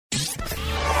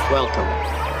Welcome.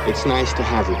 It's nice to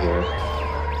have you here.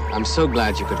 I'm so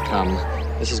glad you could come.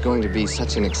 This is going to be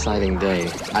such an exciting day.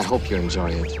 I hope you enjoy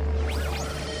it.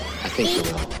 I think you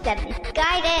will. The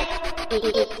misguided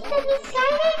idiot. The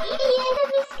misguided idiot.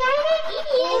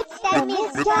 The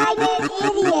misguided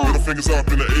idiot. Middle fingers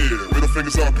up in the air. Middle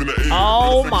fingers up in the air.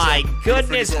 Oh my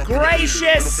goodness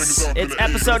gracious! It's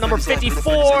episode number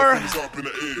 54,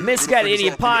 Misguided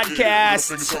Idiot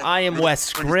Podcast. I am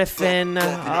Wes Griffin.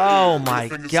 Oh my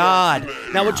God.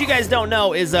 Now what you guys don't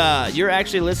know is you're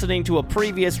actually listening to a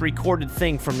previous recorded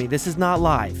thing from me. This is not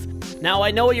live. Now,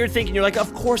 I know what you're thinking. You're like,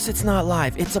 of course it's not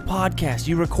live. It's a podcast.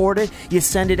 You record it, you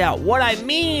send it out. What I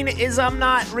mean is I'm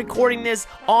not recording this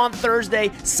on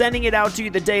Thursday, sending it out to you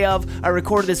the day of. I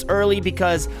recorded this early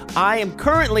because I am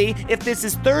currently, if this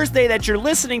is Thursday that you're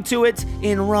listening to it,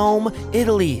 in Rome,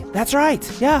 Italy. That's right.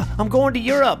 Yeah, I'm going to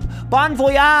Europe. Bon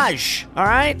voyage. All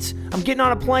right? I'm getting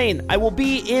on a plane. I will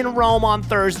be in Rome on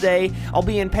Thursday. I'll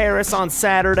be in Paris on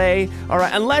Saturday. All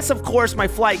right? Unless, of course, my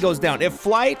flight goes down. If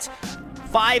flight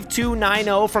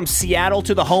 5290 from Seattle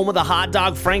to the home of the hot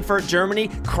dog, Frankfurt, Germany,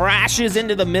 crashes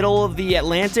into the middle of the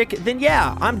Atlantic, then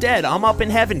yeah, I'm dead. I'm up in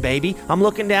heaven, baby. I'm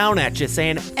looking down at you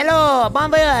saying, hello,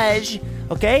 bon voyage.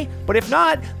 Okay? But if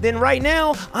not, then right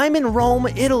now, I'm in Rome,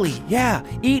 Italy. Yeah,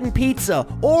 eating pizza.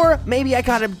 Or maybe I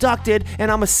got abducted and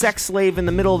I'm a sex slave in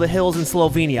the middle of the hills in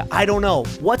Slovenia. I don't know.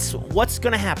 What's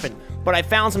gonna happen? But I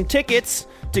found some tickets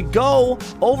to go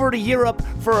over to Europe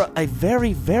for a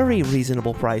very, very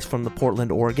reasonable price from the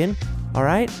Portland, Oregon. All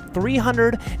right?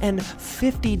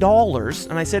 $350.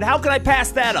 And I said, how can I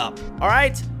pass that up? All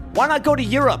right? Why not go to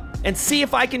Europe and see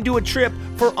if I can do a trip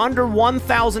for under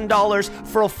 $1,000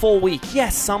 for a full week?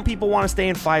 Yes, some people want to stay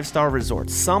in 5-star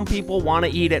resorts. Some people want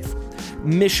to eat at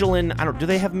Michelin, do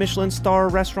they have Michelin star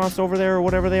restaurants over there or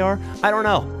whatever they are? I don't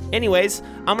know. Anyways,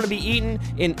 I'm going to be eating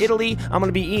in Italy. I'm going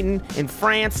to be eating in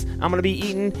France. I'm going to be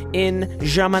eating in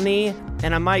Germany.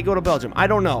 And I might go to Belgium. I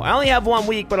don't know. I only have 1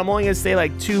 week, but I'm only going to stay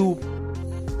like 2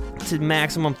 to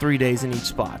maximum 3 days in each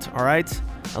spot. All right?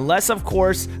 Unless, of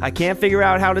course, I can't figure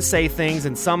out how to say things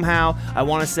and somehow I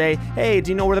want to say, hey,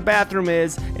 do you know where the bathroom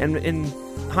is? And in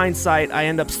hindsight, I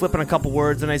end up slipping a couple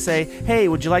words and I say, hey,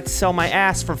 would you like to sell my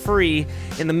ass for free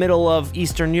in the middle of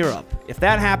Eastern Europe? If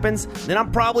that happens, then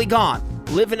I'm probably gone,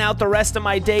 living out the rest of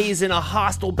my days in a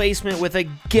hostel basement with a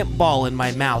gimp ball in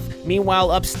my mouth.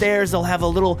 Meanwhile, upstairs, they'll have a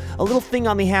little thing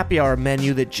on the happy hour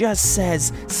menu that just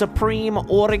says Supreme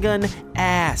Oregon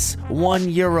Ass,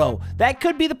 €1. That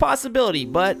could be the possibility,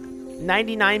 but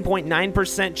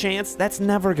 99.9% chance that's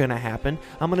never gonna happen.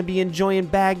 I'm gonna be enjoying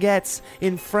baguettes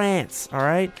in France, all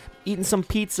right? Eating some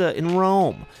pizza in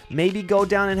Rome. Maybe go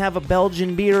down and have a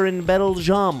Belgian beer in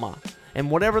Belgium. And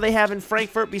whatever they have in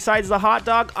Frankfurt besides the hot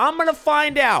dog, I'm gonna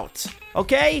find out,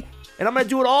 okay? And I'm gonna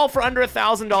do it all for under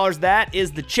 $1,000. That is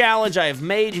the challenge I have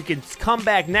made. You can come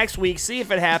back next week, see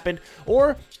if it happened,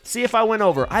 or see if I went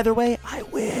over. Either way, I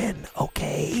win,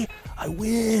 okay? I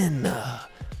win.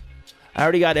 I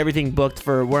already got everything booked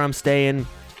for where I'm staying.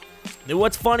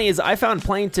 What's funny is I found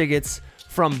plane tickets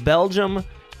from Belgium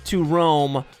to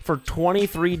Rome for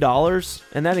 $23,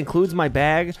 and that includes my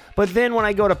bag. But then when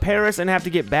I go to Paris and have to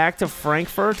get back to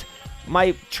Frankfurt,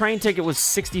 my train ticket was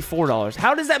 $64.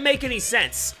 How does that make any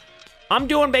sense? I'm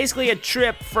doing basically a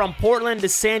trip from Portland to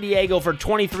San Diego for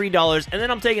 $23, and then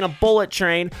I'm taking a bullet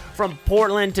train from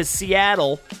Portland to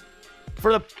Seattle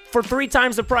for 3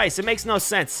 times the price. It makes no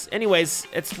sense. Anyways,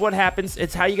 it's what happens.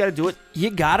 It's how you got to do it.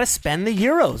 You got to spend the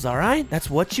euros, all right? That's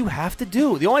what you have to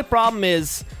do. The only problem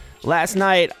is last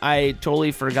night I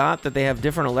totally forgot that they have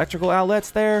different electrical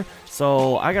outlets there.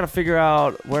 So I got to figure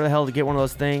out where the hell to get one of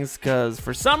those things because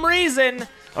for some reason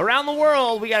around the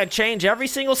world we got to change every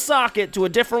single socket to a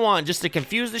different one just to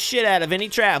confuse the shit out of any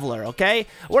traveler, okay?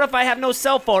 What if I have no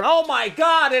cell phone? Oh my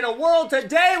God, in a world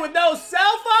today with no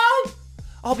cell phone?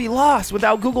 I'll be lost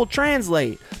without Google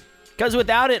Translate. Because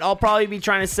without it, I'll probably be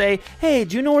trying to say, hey,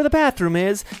 do you know where the bathroom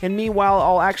is? And meanwhile,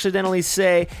 I'll accidentally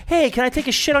say, hey, can I take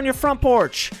a shit on your front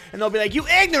porch? And they'll be like, you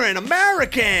ignorant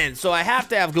American! So I have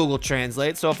to have Google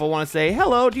Translate. So if I want to say,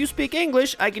 hello, do you speak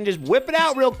English? I can just whip it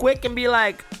out real quick and be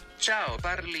like, ciao,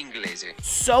 parli inglese.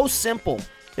 So simple.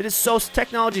 It is so,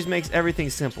 technology makes everything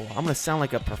simple. I'm going to sound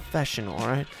like a professional, all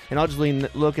right? And I'll just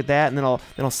look at that, and then I'll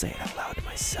say it out loud to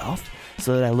myself.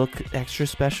 So that I look extra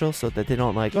special, so that they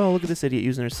don't like, oh, look at this idiot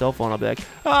using their cell phone. I'll be like,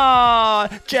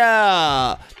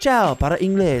 ciao, para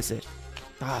inglese.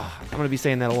 I'm going to be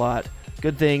saying that a lot.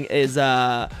 Good thing is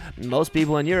most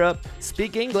people in Europe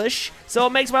speak English, so it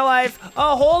makes my life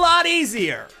a whole lot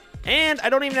easier. And I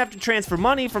don't even have to transfer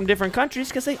money from different countries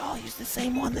because they all use the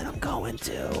same one that I'm going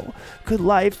to. Could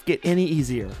life get any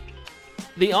easier?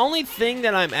 The only thing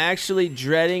that I'm actually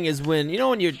dreading is when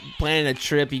you're planning a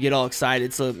trip, you get all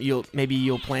excited, so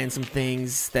you'll plan some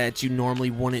things that you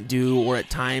normally wouldn't do, or at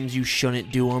times you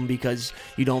shouldn't do them because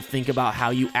you don't think about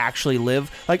how you actually live.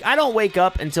 Like, I don't wake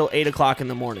up until 8 o'clock in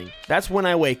the morning. That's when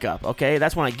I wake up, okay?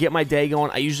 That's when I get my day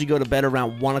going. I usually go to bed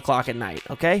around 1 o'clock at night,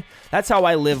 okay? That's how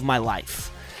I live my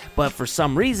life. But for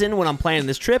some reason, when I'm planning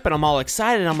this trip and I'm all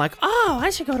excited, I'm like, oh, I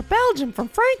should go to Belgium from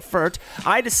Frankfurt.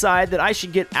 I decide that I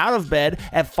should get out of bed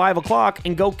at 5 o'clock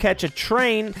and go catch a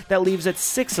train that leaves at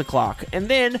 6 o'clock. And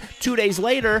then 2 days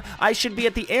later, I should be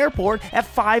at the airport at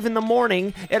 5 in the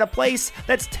morning at a place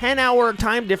that's 10-hour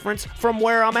time difference from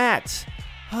where I'm at.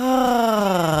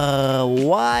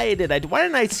 Why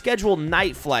didn't I schedule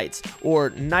night flights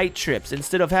or night trips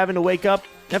instead of having to wake up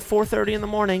at 4:30 in the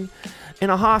morning in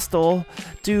a hostel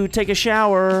to take a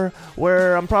shower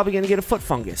where I'm probably going to get a foot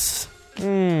fungus?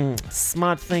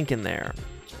 Smart thinking there.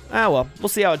 Well, we'll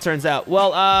see how it turns out.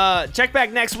 Well, check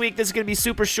back next week. This is going to be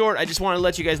super short. I just want to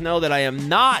let you guys know that I am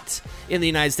not in the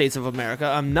United States of America.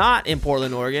 I'm not in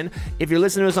Portland, Oregon. If you're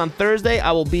listening to this on Thursday,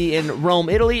 I will be in Rome,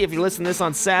 Italy. If you're listening to this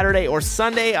on Saturday or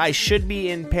Sunday, I should be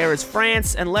in Paris,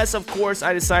 France, unless, of course,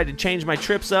 I decide to change my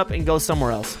trips up and go somewhere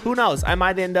else. Who knows? I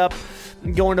might end up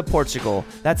going to Portugal.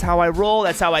 That's how I roll.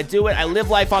 That's how I do it. I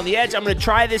live life on the edge. I'm going to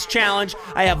try this challenge.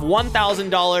 I have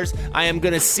 $1,000. I am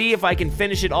going to see if I can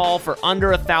finish it all for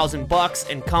under $1,000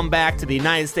 and come back to the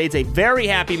United States a very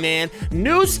happy man.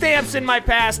 New stamps in my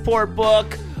passport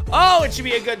book. Oh, it should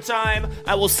be a good time.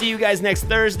 I will see you guys next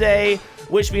Thursday.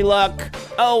 Wish me luck.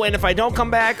 Oh, and if I don't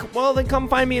come back, well, then come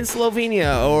find me in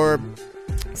Slovenia or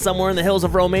somewhere in the hills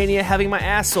of Romania having my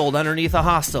ass sold underneath a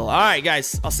hostel. All right,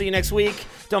 guys. I'll see you next week.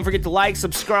 Don't forget to like,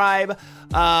 subscribe,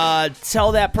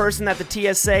 tell that person at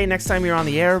the TSA next time you're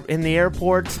in the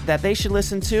airport that they should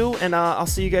listen to, and I'll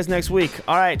see you guys next week.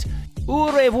 All right. Au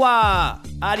revoir,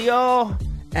 adios,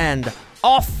 and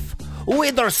auf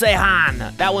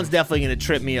Wiedersehen. That one's definitely going to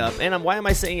trip me up. And why am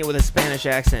I saying it with a Spanish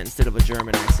accent instead of a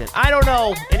German accent? I don't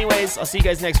know. Anyways, I'll see you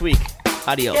guys next week.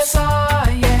 Adios. Yes,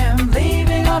 I am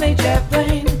leaving on a jet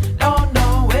plane. Don't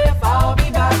know if I'll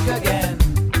be back again.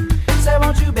 Say,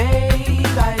 won't you, babe,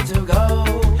 I to go.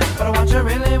 But I want you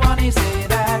really want to say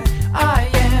that I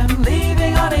am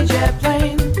leaving on a jet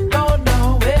plane. Don't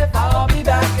know if I'll be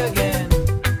back again.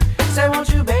 Say, won't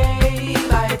you,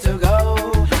 babe, I to go.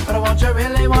 But I want you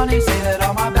really want to say that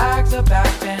all my bags are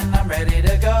packed and I'm ready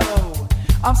to go.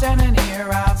 I'm standing here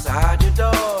outside your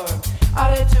door.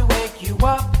 I had to wake you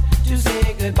up to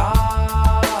say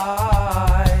goodbye.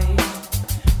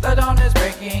 The dawn is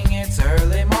breaking, it's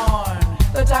early morn.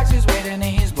 The taxi's waiting,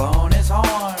 he's blown his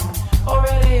horn.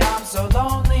 Already I'm so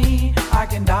lonely, I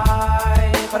can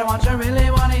die. But I want you really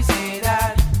want to see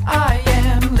that I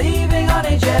am leaving on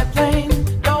a jet plane.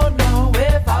 Don't know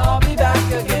if I'll be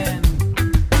back again.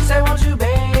 Say, won't you,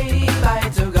 babe, I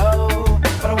had to go.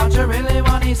 But I want you really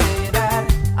want to see that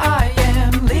I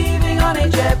am leaving on a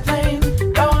jet plane.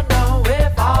 Don't know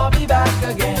if I'll be back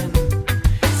again.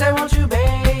 Say, won't you,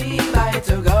 babe, I had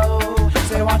to go.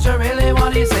 Say, won't you really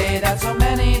want to say that so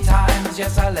many times,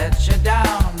 yes, I let you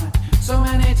down. So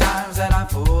many times that I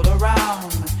fooled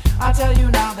around. I tell you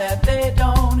now that they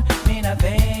don't mean a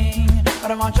thing.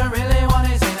 But I want you really want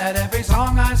to say that every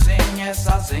song I sing, yes,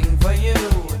 I'll sing for you.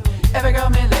 Every girl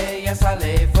me lay, yes, I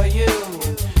lay for you.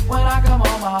 When I come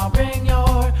home, I'll bring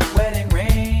your wedding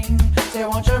ring. Say,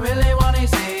 won't you really want to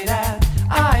say that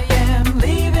I am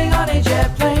leaving on a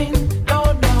jet plane.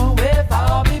 Don't know if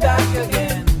I'll be back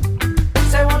again.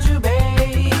 Say, won't you,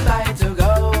 babe, I had to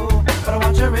go. But I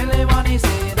want you really want to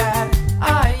say that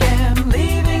I am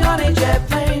leaving on a jet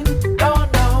plane.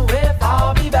 Don't know if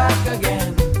I'll be back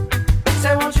again.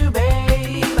 Say, won't you,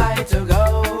 babe, I had to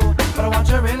go. But I want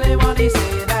you really want to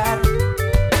say that.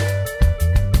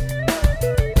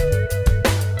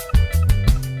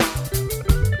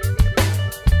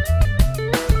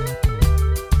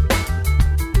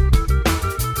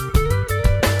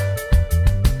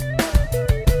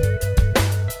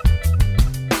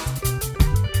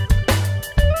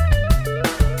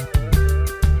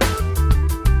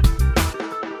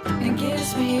 And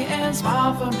kiss me and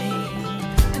smile for me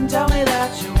and tell me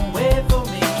that you